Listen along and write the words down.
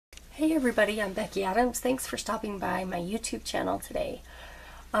Hey everybody, I'm Becky Adams. Thanks for stopping by my YouTube channel today.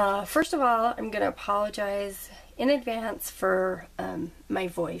 First of all, I'm going to apologize in advance for my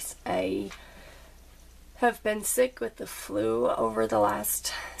voice. I have been sick with the flu over the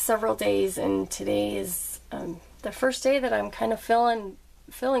last several days, and today is the first day that I'm kind of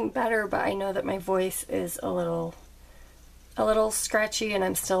feeling better, but I know that my voice is a little scratchy and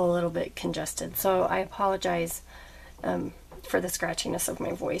I'm still a little bit congested, so I apologize for the scratchiness of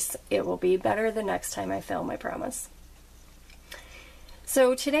my voice. It will be better the next time I film, I promise.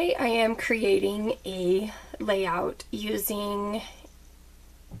 So today I am creating a layout using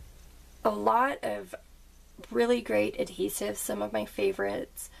a lot of really great adhesives, some of my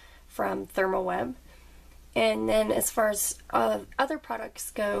favorites from Thermoweb. And then as far as other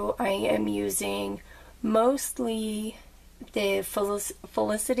products go, I am using mostly the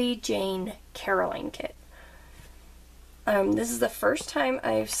Felicity Jane Caroline kit. This is the first time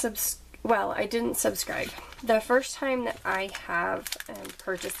I didn't subscribe. The first time that I have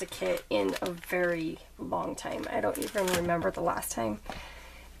purchased a kit in a very long time. I don't even remember the last time.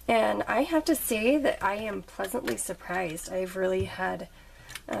 And I have to say that I am pleasantly surprised. I've really had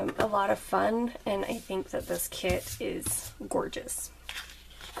a lot of fun, and I think that this kit is gorgeous.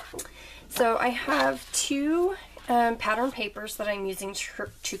 So I have two pattern papers that I'm using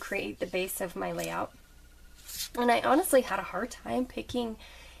to create the base of my layout. And I honestly had a hard time picking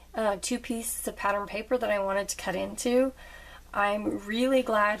two pieces of pattern paper that I wanted to cut into. I'm really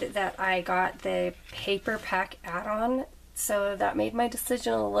glad that I got the paper pack add-on, so that made my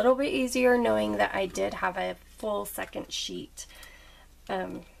decision a little bit easier, knowing that I did have a full second sheet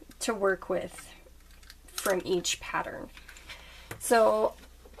to work with from each pattern. So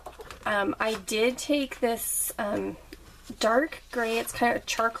I did take this dark gray, it's kind of a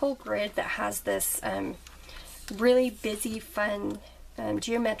charcoal grid that has this really busy, fun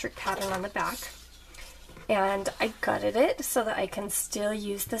geometric pattern on the back, and I gutted it so that I can still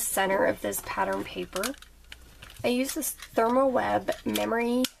use the center of this pattern paper. I use this Thermoweb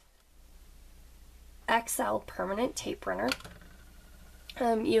Memory XL permanent tape runner.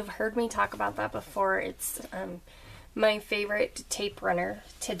 You've heard me talk about that before. It's my favorite tape runner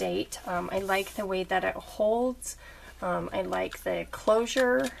to date. I like the way that it holds. I like the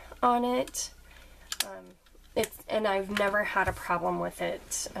closure on it. And I've never had a problem with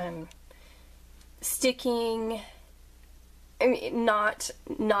it sticking, I mean, not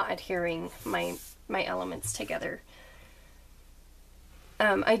adhering my elements together.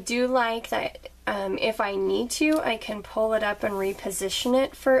 I do like that if I need to, I can pull it up and reposition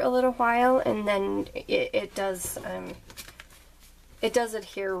it for a little while, and then it does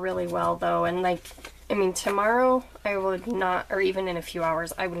adhere really well though. And like, I mean, tomorrow I would not, or even in a few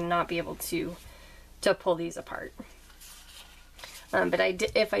hours, I would not be able to pull these apart. But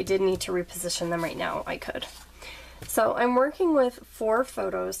if I did need to reposition them right now, I could. So I'm working with 4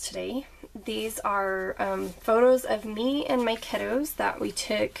 photos today. These are photos of me and my kiddos that we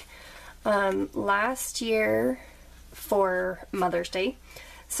took last year for Mother's Day.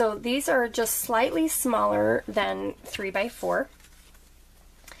 So these are just slightly smaller than 3x4.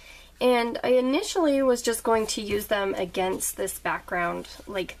 And I initially was just going to use them against this background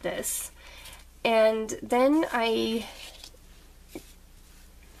like this. And then I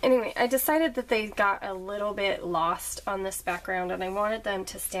decided that they got a little bit lost on this background, and I wanted them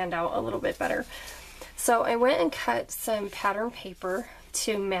to stand out a little bit better. So I went and cut some pattern paper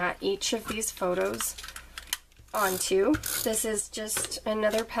to mat each of these photos onto. This is just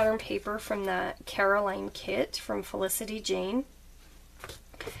another pattern paper from that Caroline kit from Felicity Jane.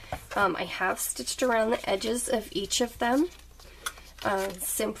 I have stitched around the edges of each of them.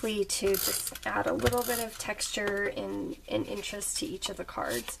 Simply to just add a little bit of texture and interest to each of the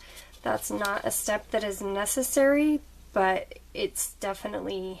cards. That's not a step that is necessary, but it's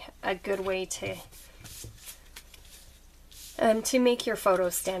definitely a good way to make your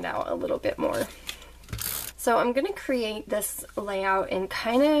photos stand out a little bit more. So I'm going to create this layout in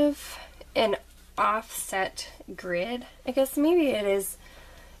kind of an offset grid. I guess maybe it is.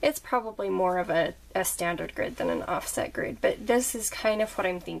 It's probably more of a standard grid than an offset grid, but this is kind of what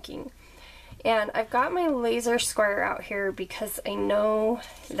I'm thinking. And I've got my laser square out here because I know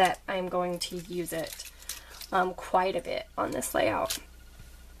that I'm going to use it quite a bit on this layout.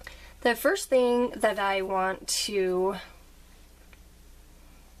 The first thing that I want to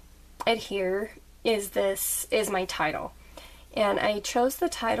adhere is my title. And I chose the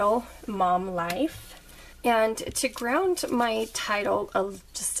title Mom Life. And to ground my title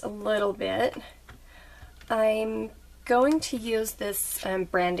just a little bit, I'm going to use this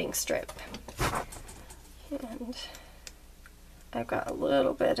branding strip. And I've got a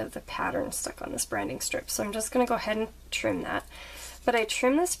little bit of the pattern stuck on this branding strip, so I'm just going to go ahead and trim that. But I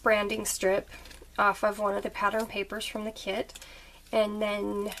trim this branding strip off of one of the pattern papers from the kit, and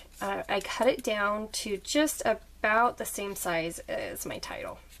then I cut it down to just about the same size as my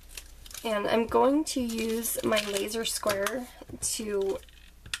title. And I'm going to use my laser square to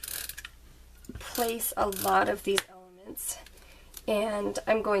place a lot of these elements. And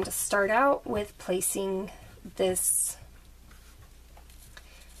I'm going to start out with placing this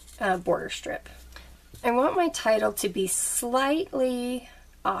border strip. I want my title to be slightly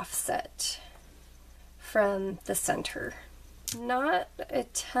offset from the center. Not a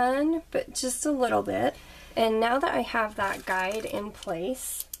ton, but just a little bit. And now that I have that guide in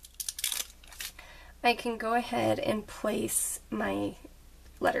place, I can go ahead and place my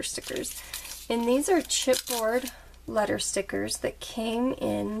letter stickers. And these are chipboard letter stickers that came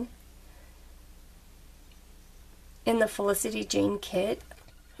in the Felicity Jane kit.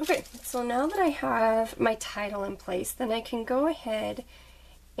 Okay, so now that I have my title in place, then I can go ahead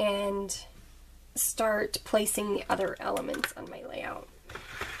and start placing the other elements on my layout.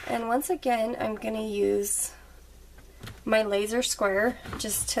 And once again, I'm going to use my laser square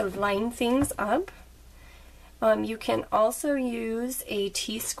just to line things up. You can also use a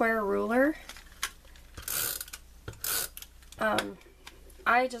T-square ruler.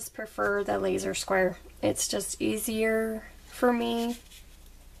 I just prefer the laser square. It's just easier for me.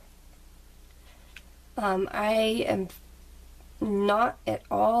 I am not at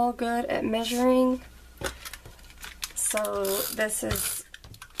all good at measuring, so this is,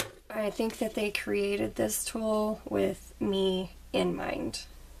 I think that they created this tool with me in mind.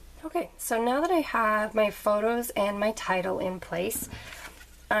 Okay, so now that I have my photos and my title in place,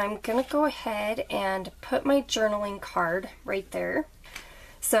 I'm gonna go ahead and put my journaling card right there.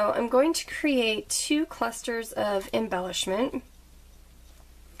 So I'm going to create 2 clusters of embellishment.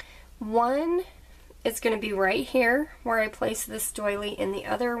 One is going to be right here where I place this doily, and the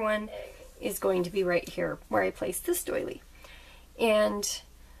other one is going to be right here where I place this doily. And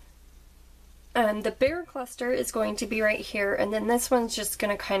the bigger cluster is going to be right here, and then this one's just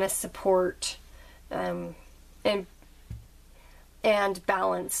going to kind of support and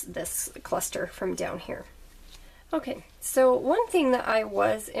balance this cluster from down here. Okay, so one thing that I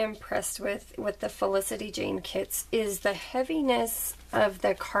was impressed with the Felicity Jane kits is the heaviness of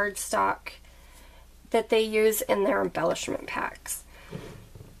the cardstock that they use in their embellishment packs.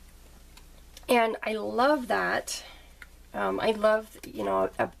 And I love that. I love, you know,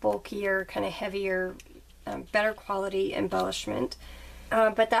 a bulkier, kind of heavier, better quality embellishment.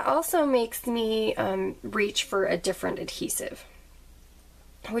 But that also makes me reach for a different adhesive,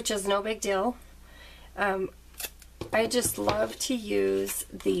 which is no big deal. I just love to use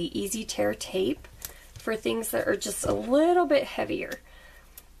the Easy Tear tape for things that are just a little bit heavier.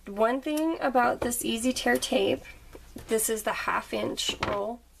 One thing about this Easy Tear tape, this is the 1/2 inch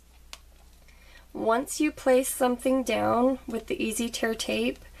roll. Once you place something down with the Easy Tear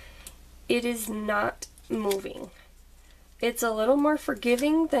tape, it is not moving. It's a little more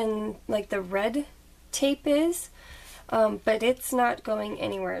forgiving than like the red tape is, but it's not going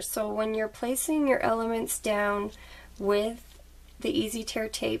anywhere. So when you're placing your elements down with the Easy Tear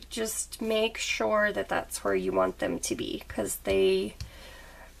tape, just make sure that that's where you want them to be, because they're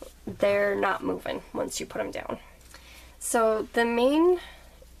not moving once you put them down. So the main,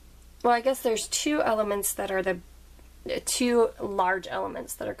 well, I guess there's 2 elements that are the 2 large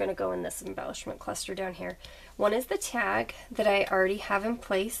elements that are going to go in this embellishment cluster down here. One is the tag that I already have in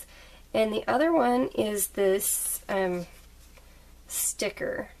place, and the other one is this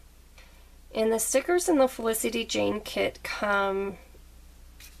sticker. And the stickers in the Felicity Jane kit come,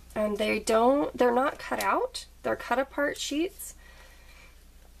 they're not cut out, they're cut apart sheets.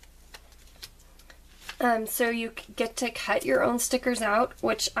 So you get to cut your own stickers out,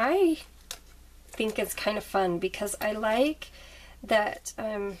 which I think is kind of fun, because I like that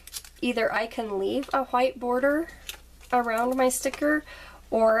either I can leave a white border around my sticker,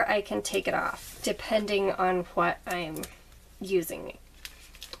 or I can take it off, depending on what I'm using.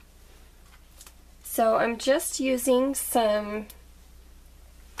 So I'm just using some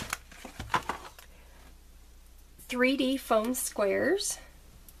 3D foam squares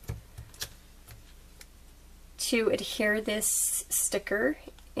to adhere this sticker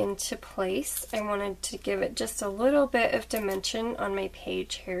into place. I wanted to give it just a little bit of dimension on my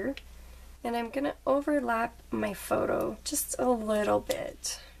page here. And I'm going to overlap my photo just a little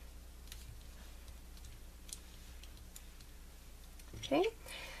bit. Okay.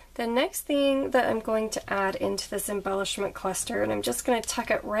 The next thing that I'm going to add into this embellishment cluster, and I'm just going to tuck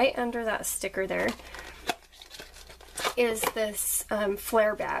it right under that sticker there, is this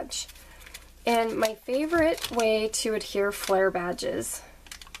flare badge. And my favorite way to adhere flare badges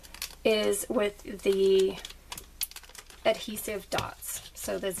is with the adhesive dots,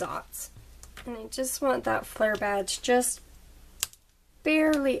 so the Zots. And I just want that flare badge just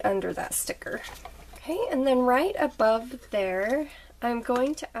barely under that sticker. Okay, and then right above there, I'm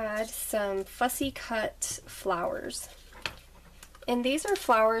going to add some fussy cut flowers. And these are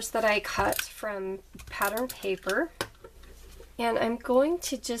flowers that I cut from pattern paper. And I'm going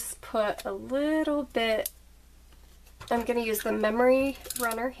to just put a little bit, I'm going to use the memory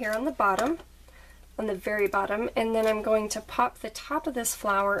runner here on the bottom, on the very bottom, and then I'm going to pop the top of this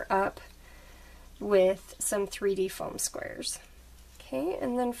flower up with some 3D foam squares. Okay,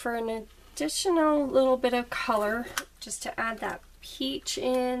 and then for an additional little bit of color, just to add that peach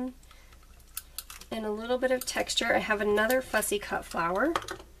in and a little bit of texture, I have another fussy cut flower.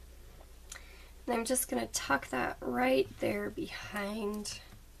 And I'm just going to tuck that right there behind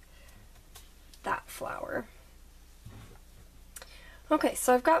that flower. Okay,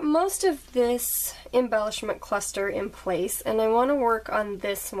 so I've got most of this embellishment cluster in place, and I want to work on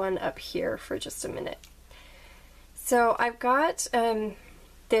this one up here for just a minute. So I've got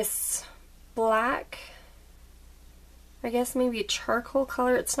this black, I guess maybe charcoal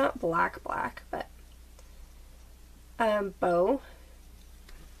color, it's not black, but bow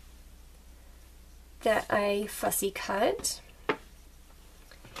that I fussy cut,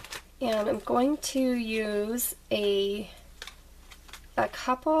 and I'm going to use a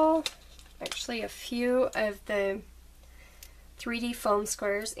couple, actually a few of the 3D foam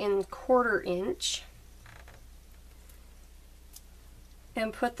squares in 1/4 inch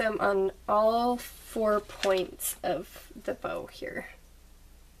and put them on all 4 points of the bow here.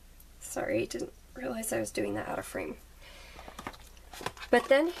 Sorry, didn't realize I was doing that out of frame. But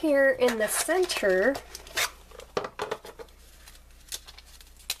then here in the center,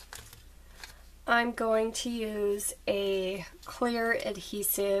 I'm going to use a clear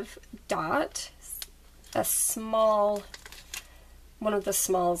adhesive dot, a small, one of the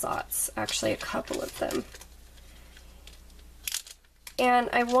small Zots, actually a couple of them. And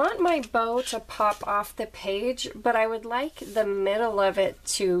I want my bow to pop off the page, but I would like the middle of it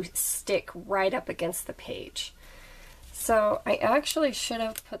to stick right up against the page. So I actually should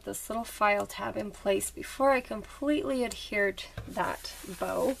have put this little file tab in place before I completely adhered that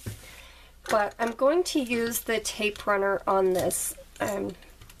bow. But I'm going to use the tape runner on this,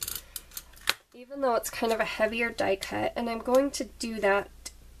 even though it's kind of a heavier die cut, and I'm going to do that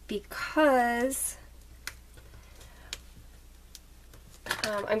because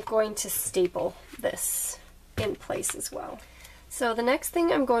I'm going to staple this in place as well. So the next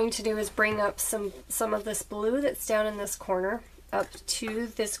thing I'm going to do is bring up some of this blue that's down in this corner up to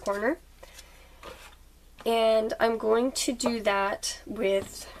this corner, and I'm going to do that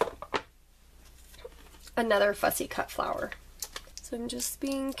with another fussy cut flower. So I'm just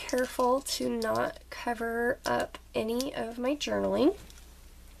being careful to not cover up any of my journaling.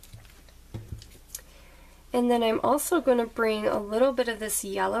 And then I'm also going to bring a little bit of this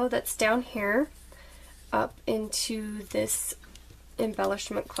yellow that's down here up into this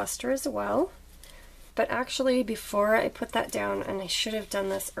embellishment cluster as well. But actually, before I put that down, and I should have done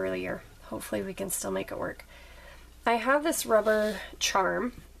this earlier, hopefully we can still make it work, I have this rubber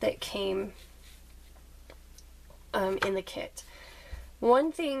charm that came in the kit.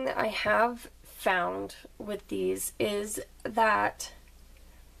 One thing that I have found with these is that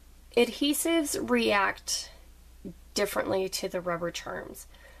adhesives react differently to the rubber charms.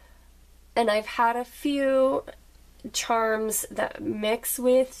 And I've had a few charms that mix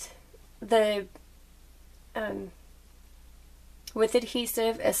with the with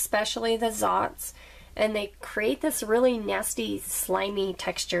adhesive, especially the Zots, and they create this really nasty, slimy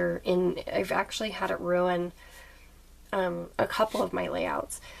texture, and I've actually had it ruin a couple of my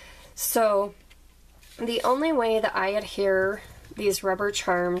layouts. So the only way that I adhere these rubber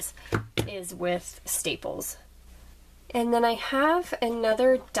charms is with staples. And then I have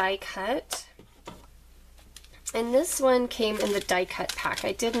another die cut, and this one came in the die cut pack.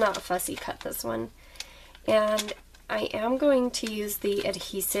 I did not fussy cut this one, and I am going to use the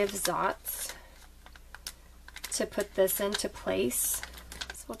adhesive Zots to put this into place.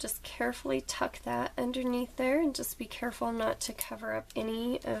 So we'll just carefully tuck that underneath there and just be careful not to cover up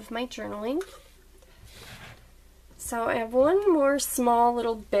any of my journaling. So I have one more small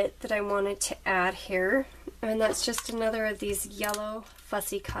little bit that I wanted to add here, and that's just another of these yellow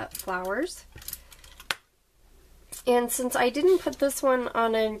fussy cut flowers. And since I didn't put this one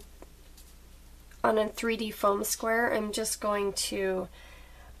on a 3D foam square, I'm just going to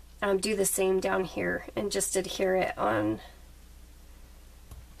do the same down here and just adhere it on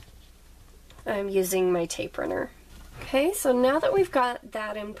using my tape runner. Okay, so now that we've got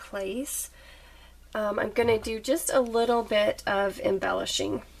that in place, I'm going to do just a little bit of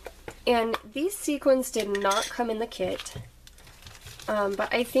embellishing. And these sequins did not come in the kit,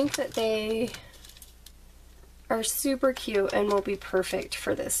 but I think that they are super cute and will be perfect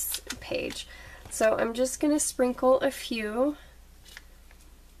for this page. So I'm just going to sprinkle a few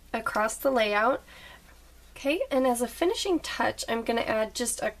across the layout. Okay, and as a finishing touch, I'm going to add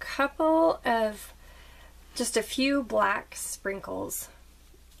just a few black sprinkles.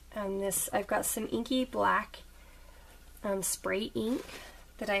 And this, I've got some inky black spray ink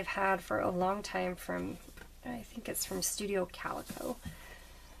that I've had for a long time from, I think it's from Studio Calico.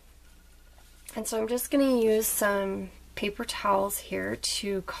 And so I'm just going to use some paper towels here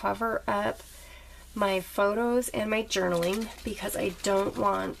to cover up my photos and my journaling, because I don't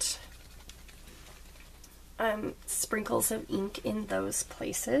want sprinkles of ink in those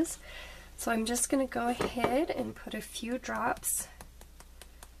places. So I'm just going to go ahead and put a few drops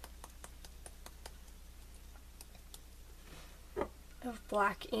of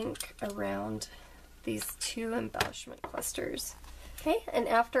black ink around these two embellishment clusters. Okay, and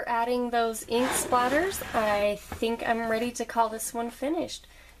after adding those ink splatters, I think I'm ready to call this one finished.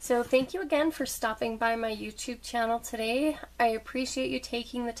 So thank you again for stopping by my YouTube channel today. I appreciate you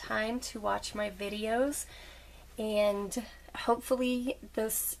taking the time to watch my videos, and hopefully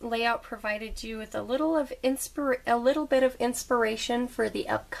this layout provided you with a little bit of inspiration for the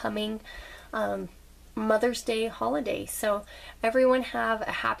upcoming Mother's Day holiday. So everyone have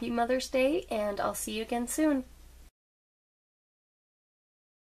a happy Mother's Day, and I'll see you again soon.